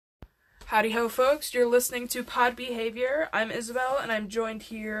Howdy ho, folks. You're listening to Pod Behavior. I'm Isabel, and I'm joined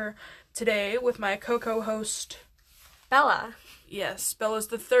here today with my co-host, Bella. Yes, Bella's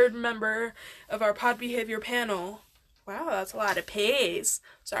the third member of our Pod Behavior panel. Wow, that's a lot of P's.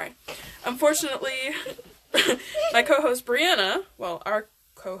 Sorry. Unfortunately, my co-host Brianna, our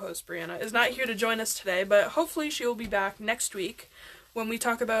co-host Brianna, is not here to join us today, but hopefully she will be back next week when we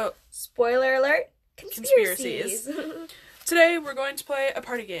talk about... Spoiler alert, conspiracies. Today, we're going to play a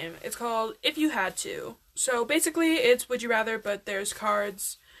party game. It's called If You Had To. So, basically, it's Would You Rather, but there's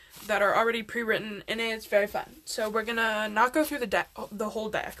cards that are already pre-written, and it's very fun. So, we're gonna not go through the whole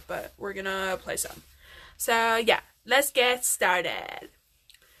deck, but we're gonna play some. So, yeah, let's get started.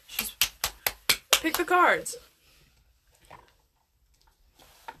 Pick the cards.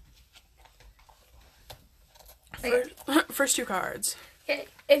 First two cards. Okay.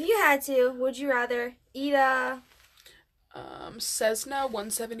 If you had to, would you rather eat a... Cessna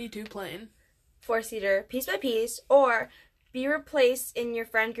 172 plane. 4-seater piece by piece, or be replaced in your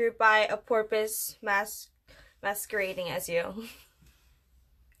friend group by a porpoise masquerading as you?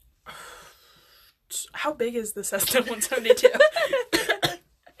 How big is the Cessna 172?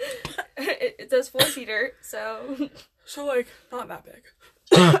 It does 4-seater, so... So, not that big.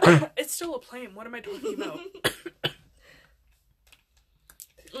 It's still a plane. What am I talking about?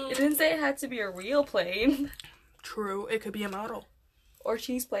 It didn't say it had to be a real plane. True. It could be a model. Or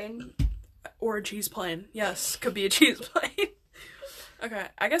cheese plane. Or a cheese plane. Yes, could be a cheese plane. Okay,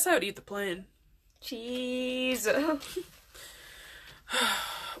 I guess I would eat the plane. Cheese.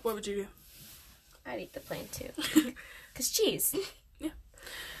 What would you do? I'd eat the plane too. 'Cause cheese.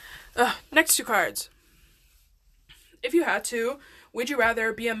 Yeah. Next two cards. If you had to, would you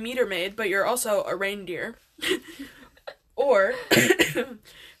rather be a meter maid, but you're also a reindeer? Or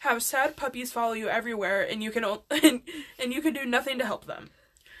have sad puppies follow you everywhere, and you can do nothing to help them?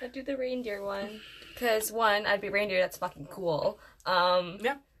 I'd do the reindeer one. Because, one, I'd be a reindeer, that's fucking cool.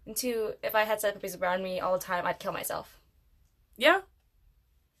 Yeah. And two, if I had sad puppies around me all the time, I'd kill myself. Yeah.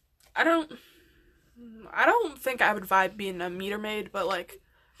 I don't think I would vibe being a meter maid, but,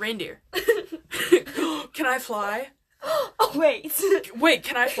 reindeer. Can I fly? Oh, wait. Wait,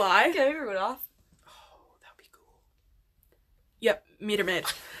 can I fly? Can I be Rudolph? Oh, that would be cool. Yep, meter maid.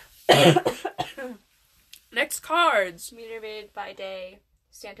 Next cards. Meter maid by day,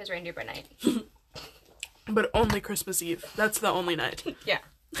 Santa's reindeer by night. But only Christmas Eve. That's the only night. Yeah.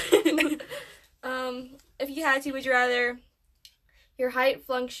 If you had to, would you rather your height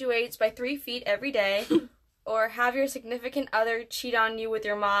fluctuates by 3 feet every day, or have your significant other cheat on you with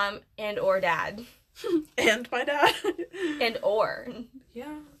your mom and or dad? And my dad. And or.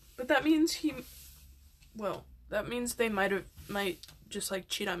 Yeah, but that means that means they might just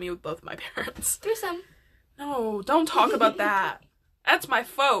cheat on me with both my parents. Threesome. No, don't talk about that. That's my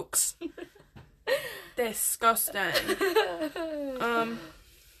folks. Disgusting.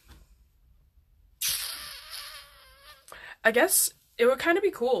 I guess it would kind of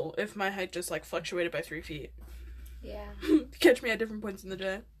be cool if my height just fluctuated by 3 feet. Yeah. Catch me at different points in the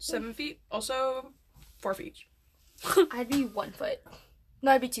day. 7 feet, also 4 feet. I'd be 1 foot.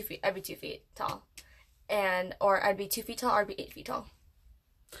 No, I'd be 2 feet. I'd be 2 feet tall. Or I'd be 2 feet tall, or I'd be 8 feet tall.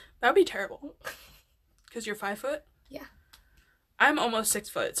 That would be terrible. Because you're 5 foot? Yeah. I'm almost 6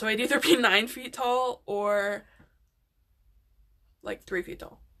 foot, so I'd either be 9 feet tall or 3 feet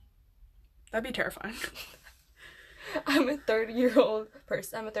tall. That'd be terrifying. I'm a 30-year-old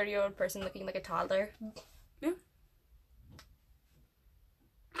person. I'm a 30-year-old person looking like a toddler. Yeah.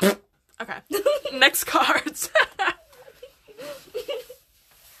 Okay. Next cards.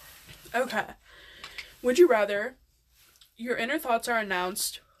 Okay. Would you rather your inner thoughts are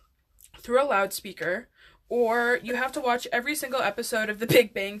announced through a loudspeaker, or you have to watch every single episode of The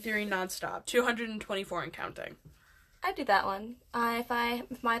Big Bang Theory nonstop, 224 and counting? I'd do that one. If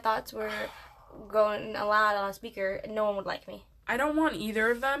my thoughts were going aloud on a speaker, no one would like me. I don't want either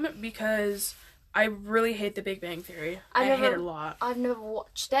of them because I really hate The Big Bang Theory. I hate it a lot. I've never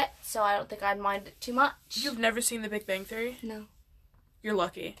watched it, so I don't think I'd mind it too much. You've never seen The Big Bang Theory? No. You're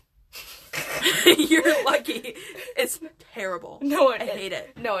lucky. You're lucky. It's terrible. No one. I hate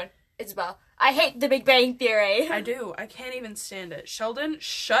it. No one. Isabel. I hate The Big Bang Theory. I do. I can't even stand it. Sheldon,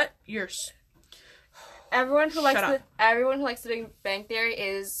 shut your... Everyone who likes The Big Bang Theory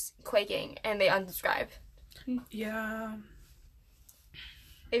is quaking, and they unsubscribe. Yeah.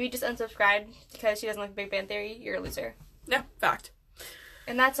 If you just unsubscribe because she doesn't like Big Bang Theory, you're a loser. Yeah, fact.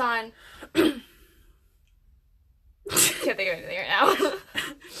 And that's on... Can't think of anything right now.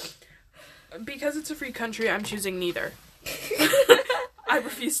 Because it's a free country, I'm choosing neither. I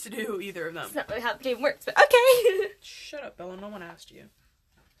refuse to do either of them. That's not really how the game works, but okay. Shut up, Bella. No one asked you.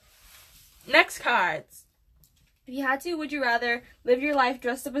 Next cards. If you had to, would you rather live your life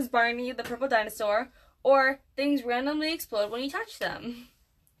dressed up as Barney the purple dinosaur, or things randomly explode when you touch them?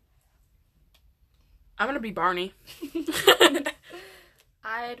 I'm gonna be Barney.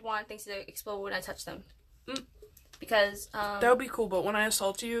 I'd want things to explode when I touch them. Because, that would be cool, but when I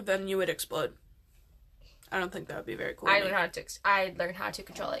assault you, then you would explode. I don't think that would be very cool. I'd learn how to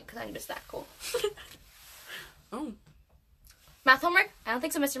control it, because I'm just that cool. Oh. Math homework? I don't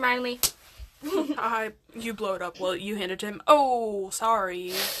think so, Mr. Miley. You blow it up. Well, you handed to him. Oh,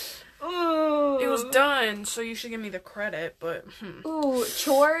 sorry. Ooh. It was done, so you should give me the credit, but... Ooh,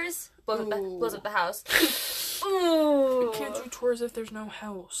 chores? Blows up the house. Ooh. You can't do chores if there's no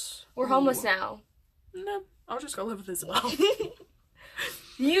house. We're homeless now. No, I'll just go live with Isabel.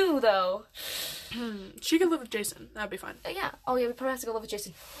 You, though. She could live with Jason. That'd be fine. Yeah. Oh, yeah, we probably have to go live with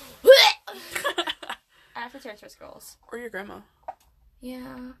Jason. I have to turn towards girls. Or your grandma.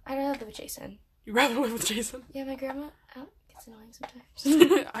 Yeah, I'd rather live with Jason. You'd rather live with Jason? Yeah, my grandma gets annoying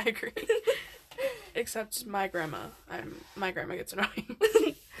sometimes. I agree. Except my grandma. My grandma gets annoying.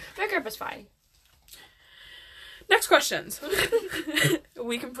 My grandpa's fine. Next questions.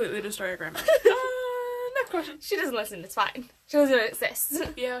 We completely destroy our grandma. Next question. She doesn't listen. It's fine. She doesn't exist.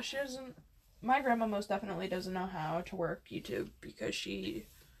 Yeah, she doesn't. My grandma most definitely doesn't know how to work YouTube because she...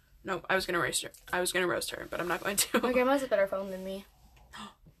 No, I was gonna roast her, but I'm not going to. My grandma has a better phone than me.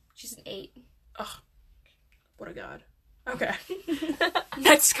 She's an 8. Ugh. What a god. Okay.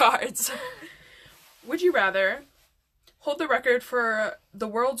 Next cards. Would you rather hold the record for the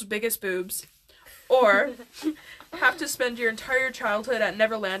world's biggest boobs, or have to spend your entire childhood at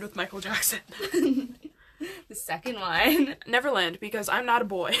Neverland with Michael Jackson? The second one. Neverland, because I'm not a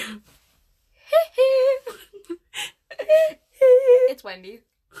boy. It's Wendy.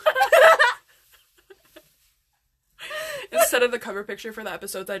 Instead of the cover picture for the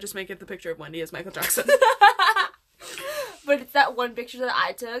episodes, I just make it the picture of Wendy as Michael Jackson. But it's that one picture that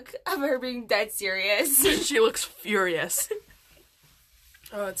I took of her being dead serious. She looks furious.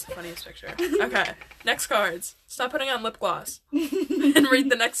 Oh, it's the funniest picture. Okay, next cards. Stop putting on lip gloss. And read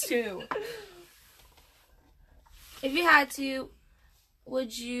the next 2. If you had to,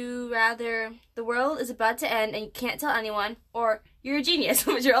 would you rather the world is about to end and you can't tell anyone, or you're a genius,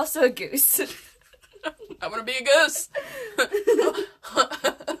 but you're also a goose? I want to be a goose.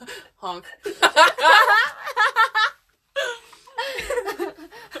 Honk.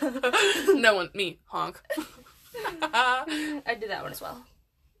 No one, me, honk. I did that one as well.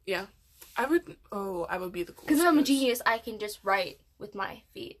 Yeah. I would be the coolest. Because if I'm a goose. genius, I can just write with my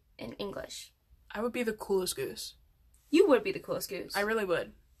feet in English. I would be the coolest goose. You would be the coolest goose. I really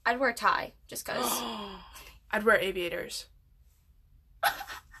would. I'd wear a tie, just because. I'd wear aviators.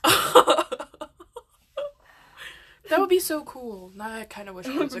 That would be so cool. Now I kind of wish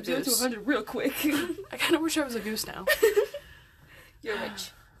I was a From 0 to goose. 100 real quick. I kind of wish I was a goose now. You're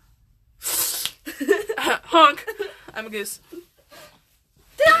rich. Honk. I'm a goose.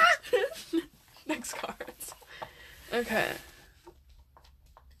 Next cards. Okay.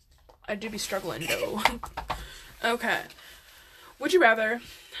 I do be struggling though. Okay. Would you rather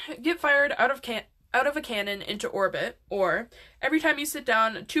get fired out of a cannon into orbit, or every time you sit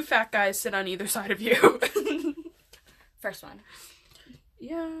down, 2 fat guys sit on either side of you? First one.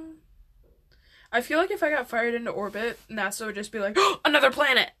 Yeah. I feel like if I got fired into orbit, NASA would just be like, oh, another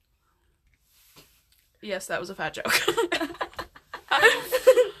planet! Yes, that was a fat joke.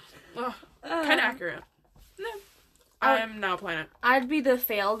 Kind of accurate. No. I am now a planet. I'd be the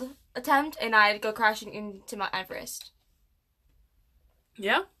failed attempt, and I'd go crashing into Mount Everest.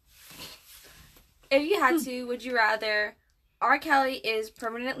 Yeah? If you had to, would you rather R. Kelly is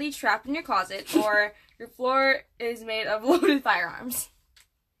permanently trapped in your closet, or your floor is made of loaded firearms?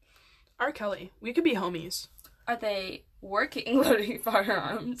 R. Kelly. We could be homies. Are they working loading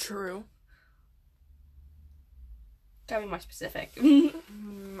firearms? True. Gotta be more specific.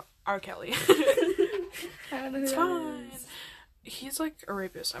 R. Kelly. I don't know who It's that fine. is. He's like a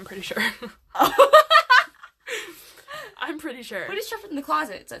rapist, I'm pretty sure. I'm pretty sure. But he's trapped in the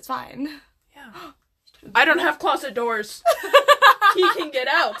closet, so it's fine. Yeah. I don't have closet doors. He can get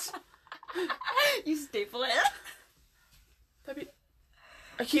out. You staple it. That'd be...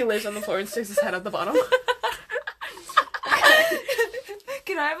 He lays on the floor and sticks his head at the bottom.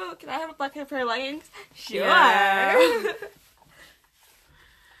 Can I have a black pair of leggings? Sure. Yeah.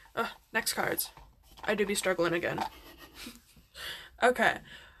 Next cards. I do be struggling again. Okay.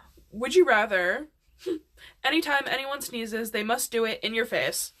 Would you rather anytime anyone sneezes, they must do it in your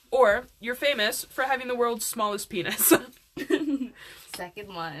face, or you're famous for having the world's smallest penis?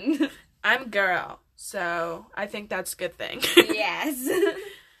 Second one. I'm a girl, so I think that's a good thing. Yes.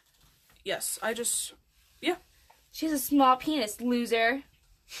 Yes, She has a small penis, loser.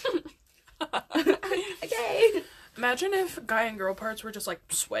 Okay. Imagine if guy and girl parts were just, like,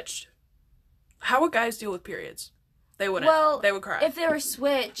 switched. How would guys deal with periods? They wouldn't. Well, they would cry. If they were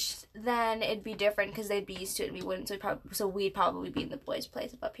switched, then it'd be different because they'd be used to it and we wouldn't. So we'd probably be in the boys'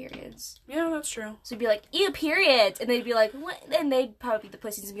 place about periods. Yeah, that's true. So we'd be like, ew, periods. And they'd be like, what? And they'd probably be the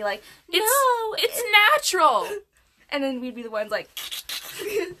pussies and be like, no. It's natural. And then we'd be the ones like...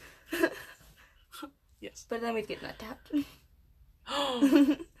 Yes. But then we'd get nut tapped.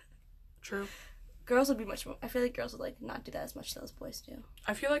 True. Girls would be much more... I feel like girls would, like, not do that as much as those boys do.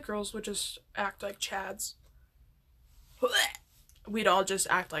 I feel like girls would just act like chads. We'd all just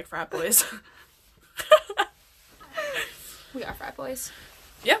act like frat boys. We are frat boys.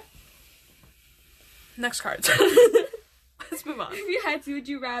 Yep. Next cards. Let's move on. If you had to, would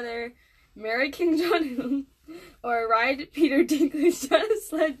you rather marry King Jong-un or ride Peter Dinklage down a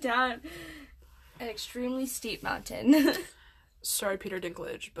sled down an extremely steep mountain? Sorry, Peter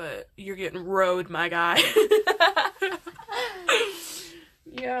Dinklage, but you're getting rode, my guy.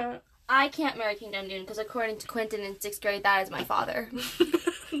 Yeah. I can't marry King Jong-un because according to Quentin in 6th grade, that is my father.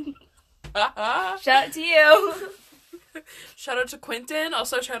 Shout out to you. Shout out to Quentin.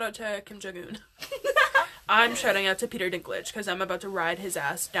 Also, shout out to Kim Jong-un. I'm shouting out to Peter Dinklage because I'm about to ride his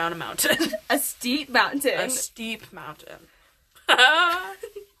ass down a mountain. A steep mountain. A steep mountain.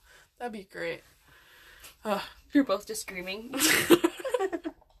 That'd be great. You're both just screaming.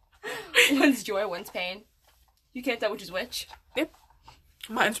 One's joy, one's pain. You can't tell which is which. Yep.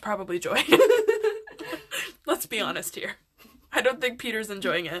 Mine's probably joy. Let's be honest here. I don't think Peter's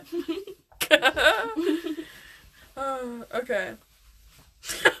enjoying it. Okay.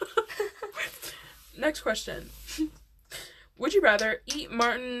 Next question. Would you rather eat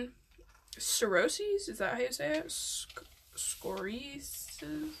Martin Scorsese's? Is that how you say it? Scorsese's?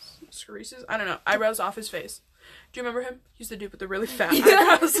 I don't know. Eyebrows off his face. Do you remember him? He's the dude with the really fat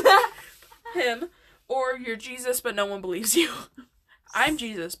eyebrows. Him. Or you're Jesus, but no one believes you. I'm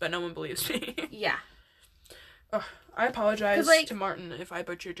Jesus, but no one believes me. Yeah. I apologize to Martin if I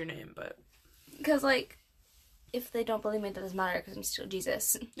butchered your name, but... Because, if they don't believe me, it doesn't matter because I'm still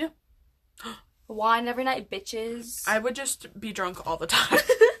Jesus. Yeah. Wine every night, bitches. I would just be drunk all the time.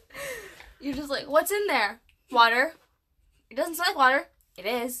 You're just like, what's in there? Water. It doesn't smell like water. It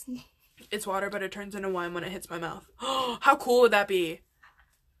is. It's water, but it turns into wine when it hits my mouth. How cool would that be?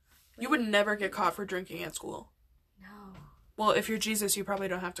 You would never get caught for drinking at school. No. Well, if you're Jesus, you probably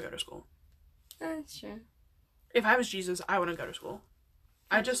don't have to go to school. That's true. If I was Jesus, I wouldn't go to school.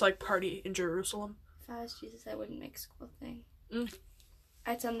 I'd just, party in Jerusalem. If I was Jesus, I wouldn't make school a thing. Mm.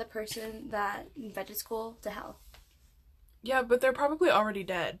 I'd send the person that invented school to hell. Yeah, but they're probably already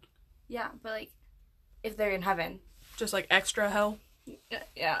dead. Yeah, but, if they're in heaven. Just, extra hell?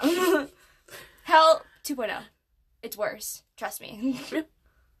 Yeah. Hell 2.0. It's worse. Trust me. Yeah.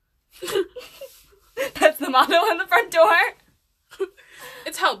 That's the motto on the front door.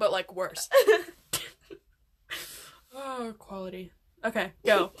 It's hell, but, worse. Oh, quality. Okay,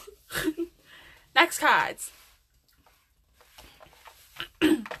 go. Next cards.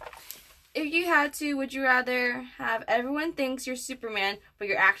 If you had to, would you rather have everyone thinks you're Superman, but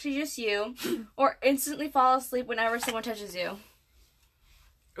you're actually just you, or instantly fall asleep whenever someone touches you?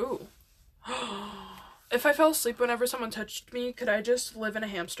 Ooh. If I fell asleep whenever someone touched me, could I just live in a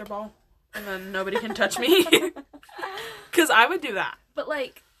hamster ball? And then nobody can touch me? Because I would do that. But,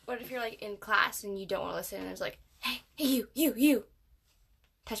 what if you're, in class and you don't want to listen and there's hey, you.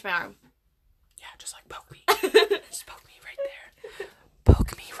 Touch my arm. Yeah, just, poke me. Just poke me right there.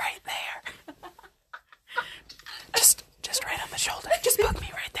 Poke me right there. Just right on the shoulder. Just poke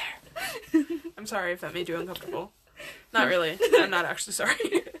me right there. I'm sorry if that made you uncomfortable. Not really. I'm not actually sorry.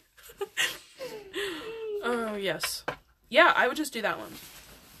 Oh, yes. Yeah, I would just do that one.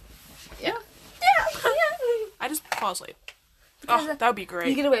 Yeah. I just fall asleep. Oh, that would be great.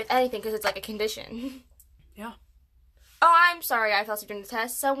 You get away with anything because it's a condition. Yeah. Oh, I'm sorry I fell asleep during the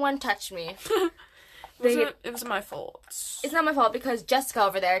test. Someone touched me. It was my fault. It's not my fault because Jessica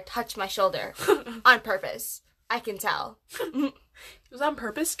over there touched my shoulder. On purpose. I can tell. It was on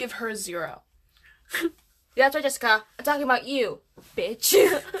purpose. Give her a 0. Yeah, that's right, Jessica. I'm talking about you, bitch.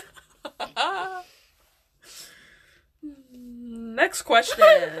 Next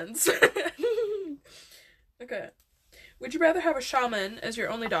questions. Okay. Would you rather have a shaman as your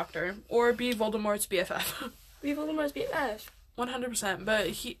only doctor or be Voldemort's BFF? Be Voldemort's BFF. 100%.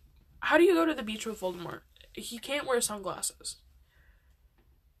 But how do you go to the beach with Voldemort? He can't wear sunglasses.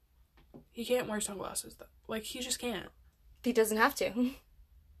 He can't wear sunglasses, though. He just can't. He doesn't have to.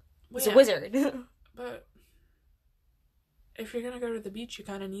 Well, He's a wizard. But If you're gonna go to the beach, you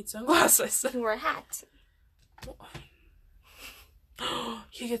kind of need sunglasses. You can wear a hat.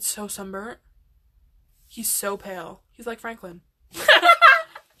 He gets so sunburnt. He's so pale. He's like Franklin.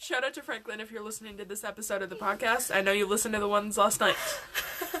 Shout out to Franklin if you're listening to this episode of the podcast. I know you listened to the ones last night.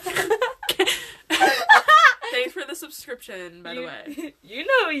 Thanks for the subscription, by the way. You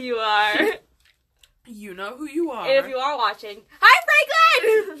know who you are. You know who you are. And if you are watching,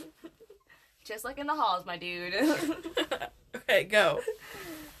 hi, Franklin! Just like in the halls, my dude. Okay, go.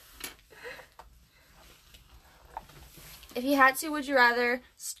 If you had to, would you rather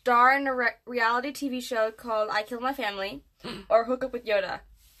star in a reality TV show called I Killed My Family or hook up with Yoda?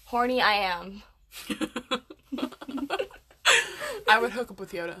 Horny I am. I would hook up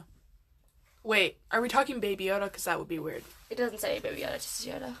with Yoda. Wait, are we talking Baby Yoda? Because that would be weird. It doesn't say Baby Yoda, it just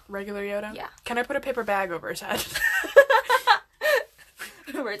says Yoda. Regular Yoda? Yeah. Can I put a paper bag over his head?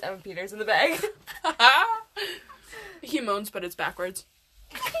 Where's Evan Peters in the bag? He moans, but it's backwards.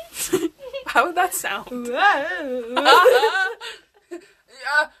 How would that sound? Yeah.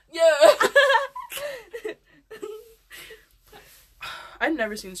 I've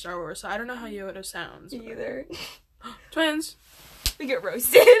never seen Star Wars, so I don't know how Yoda sounds. Me either. Twins. We get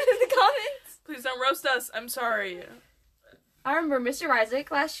roasted in the comments. Please don't roast us. I'm sorry. I remember Mr.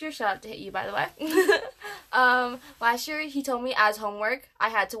 Isaac last year. Shout out to you, by the way. Last year he told me as homework I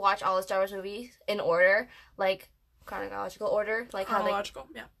had to watch all the Star Wars movies in order, like chronological order, like chronological,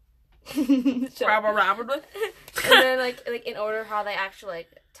 yeah. Probably. And then like in order how they actually like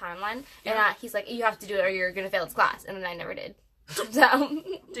timeline. Yeah. And he's like, you have to do it or you're gonna fail this class. And then I never did. So.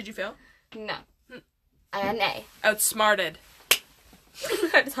 Did you fail? No. I got an A. Outsmarted. I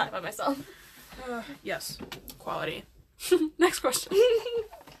had to talk by myself. Yes. Quality. Next question.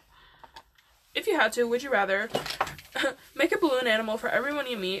 If you had to, would you rather make a balloon animal for everyone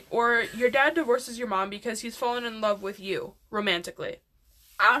you meet, or your dad divorces your mom because he's fallen in love with you romantically?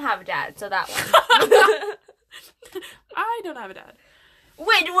 I don't have a dad, so that one. I don't have a dad.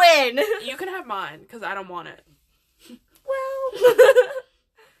 Win-win! You can have mine, because I don't want it. Well,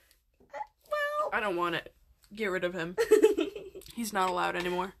 I don't want it. Get rid of him. He's not allowed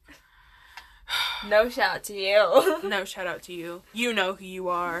anymore. No shout out to you. No shout out to you. You know who you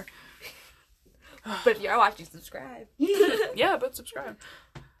are. But if you are watching, subscribe. Yeah, but subscribe.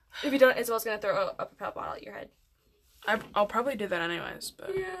 If you don't, Isabel's gonna throw a propel bottle at your head. I'll probably do that anyways,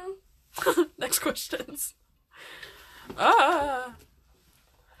 but... Yeah. Next questions.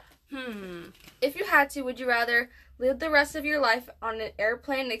 If you had to, would you rather live the rest of your life on an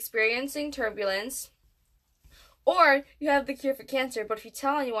airplane experiencing turbulence, or you have the cure for cancer, but if you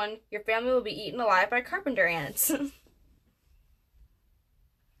tell anyone, your family will be eaten alive by carpenter ants?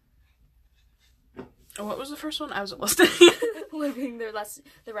 What was the first one? I wasn't listening. Living the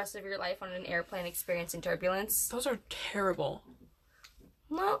rest of your life on an airplane experiencing turbulence. Those are terrible.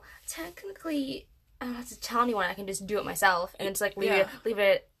 Well, technically, I don't have to tell anyone. I can just do it myself and just like leave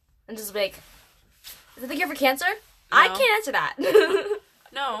it, and just be like, is it the cure for cancer? No. I can't answer that.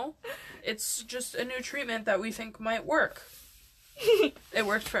 No, it's just a new treatment that we think might work. It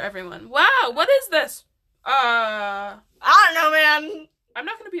works for everyone. Wow, what is this? I don't know, man. I'm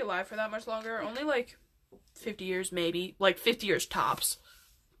not gonna be alive for that much longer. Only like 50 years, maybe. Like 50 years tops.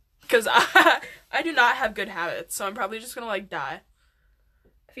 Because I do not have good habits, so I'm probably just gonna like die.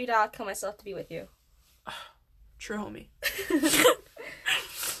 If you die, I'll kill myself to be with you. True homie.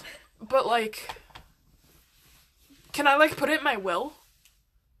 But like, can I like put it in my will?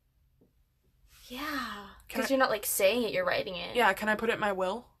 Yeah. Because you're not like saying it, you're writing it. Yeah, can I put it in my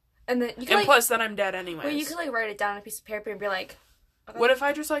will? And then you can, and plus then I'm dead anyways. Well, you could like write it down on a piece of paper and be like, okay. What if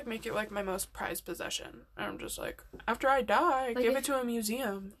I just like make it like my most prized possession? And I'm just like, after I die, like give it to a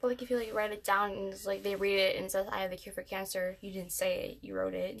museum. But like if you like write it down and it's like they read it and it says I have the cure for cancer, you didn't say it, you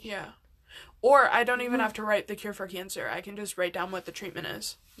wrote it. Yeah. Or I don't even have to write the cure for cancer. I can just write down what the treatment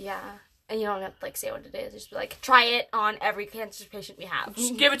is. Yeah. And you don't have to like say what it is. Just be like, try it on every cancer patient we have.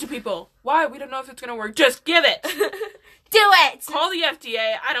 Just give it to people. Why? We don't know if it's gonna work. Just give it. Do it. Call the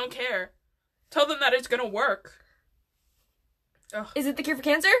FDA. I don't care. Tell them that it's gonna work. Ugh. Is it the cure for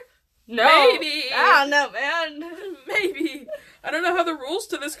cancer? No. Maybe. I don't know, man. Maybe. I don't know how the rules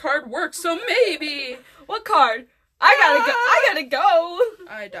to this card work, so maybe. What card? I gotta go.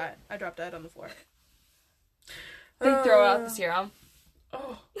 I died. I dropped dead on the floor. They throw out the serum.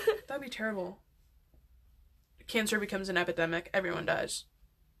 Oh, that'd be terrible. Cancer becomes an epidemic. Everyone dies.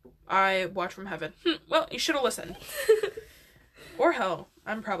 I watch from heaven. Well, you should have listened. Or hell.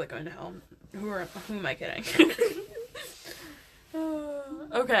 I'm probably going to hell. Who am I kidding?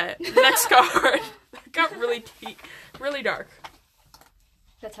 Okay, next card. That got really dark.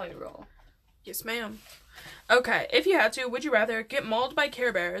 That's how we roll. Yes, ma'am. Okay, if you had to, would you rather get mauled by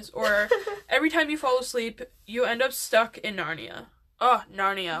Care Bears or every time you fall asleep, you end up stuck in Narnia? Oh,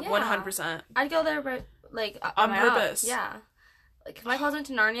 Narnia, Yeah. 100%. I'd go there, but like On my purpose. own. Yeah. Like if my closet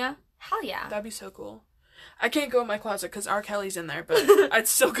to Narnia, hell yeah. That'd be so cool. I can't go in my closet because R. Kelly's in there, but I'd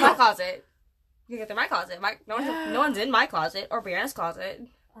still go. My closet. You can get to my closet. No one's in my closet or Brianna's closet.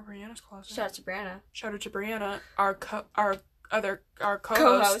 Or Brianna's closet. Shout out to Brianna. Shout out to Brianna, our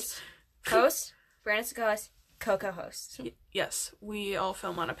co-host. Host. Brianna's the co-host. Co-host. Yes, we all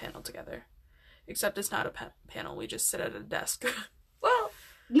film on a panel together. Except it's not a panel, we just sit at a desk. Well,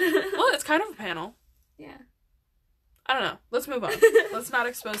 it's kind of a panel. Yeah. I don't know. Let's move on. Let's not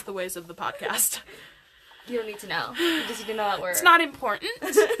expose the ways of the podcast. You don't need to know. You just need to know that we're... It's not important.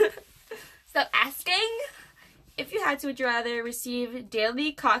 Stop asking. If you had to, would you rather receive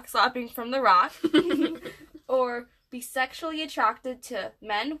daily cock slapping from The Rock or be sexually attracted to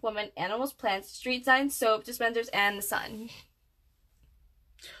men, women, animals, plants, street signs, soap, dispensers, and the sun?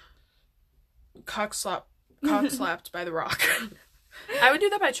 Cock slapped by The Rock. I would do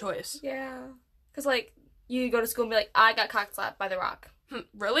that by choice. Yeah. Because, like, you go to school and be like, I got cock slapped by The Rock.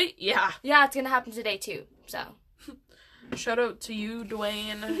 Really? Yeah. Yeah, it's gonna happen today, too, so. Shout out to you,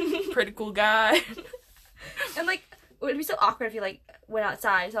 Dwayne. Pretty cool guy. And, like, it would be so awkward if you, like, went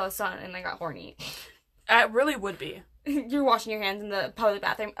outside, saw the sun, and, like, got horny. It really would be. You're washing your hands in the public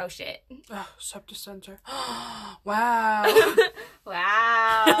bathroom. Oh, shit. Oh, soap dispenser. Wow.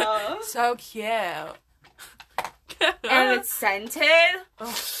 Wow. So cute. And it's scented.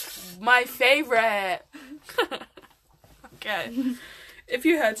 Oh, my favorite. Okay. If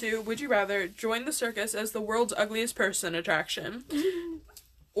you had to, would you rather join the circus as the world's ugliest person attraction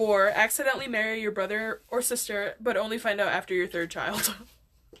or accidentally marry your brother or sister but only find out after your third child?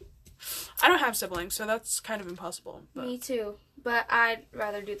 I don't have siblings, so that's kind of impossible. But... Me too. But I'd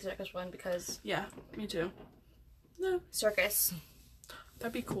rather do the circus one because... Yeah, me too. No. Circus.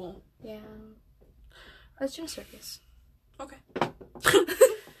 That'd be cool. Yeah. Let's do a circus. Okay.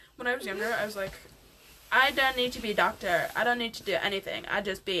 When I was younger, I was like, I don't need to be a doctor. I don't need to do anything. I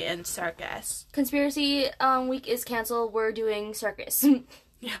just be in circus. Conspiracy week is canceled. We're doing circus.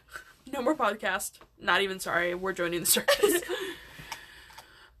 Yeah. No more podcast. Not even sorry. We're joining the circus.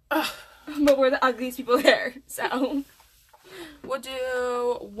 But we're the ugliest people there, so. We'll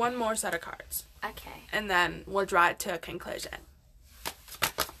do one more set of cards. Okay. And then we'll draw it to a conclusion.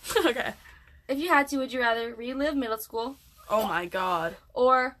 Okay. If you had to, would you rather relive middle school? Oh my god.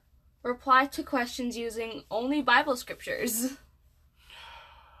 Or reply to questions using only Bible scriptures?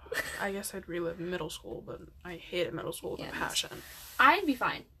 I guess I'd relive middle school, but I hated middle school with a passion. I'd be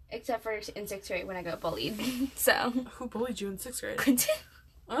fine. Except for in 6th grade when I got bullied. So. Who bullied you in 6th grade? Quentin.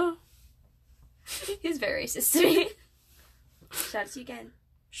 Oh. He's very racist to me. Shout out to you again.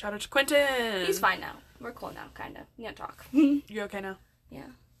 Shout out to Quentin. He's fine now. We're cool now, kind of. You don't talk. You okay now? Yeah.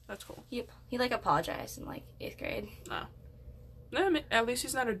 That's cool. He like apologized in like 8th grade. No. No, I mean, at least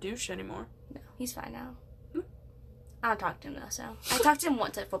he's not a douche anymore. No, he's fine now. I don't talk to him though, so. I talked to him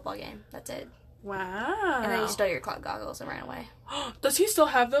once at a football game. That's it. Wow. And then he stole your cloud goggles and ran away. Does he still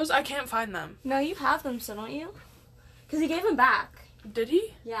have those? I can't find them. No, you have them still, don't you? Because he gave them back. Did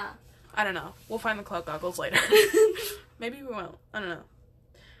he? Yeah. I don't know. We'll find the cloud goggles later. Maybe we won't. I don't know.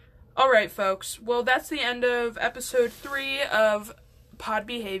 Alright, folks. Well, that's the end of episode 3 of Pod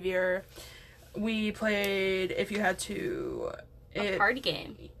Behavior. We played If You Had To... A party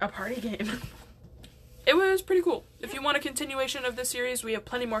game. A party game. It was pretty cool. If you want a continuation of this series, we have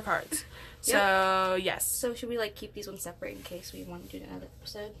plenty more cards. So, yes. So should we like keep these ones separate in case we want to do another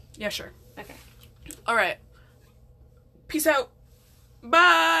episode? Yeah, sure. Okay. Alright. Peace out. Bye!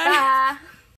 Bye!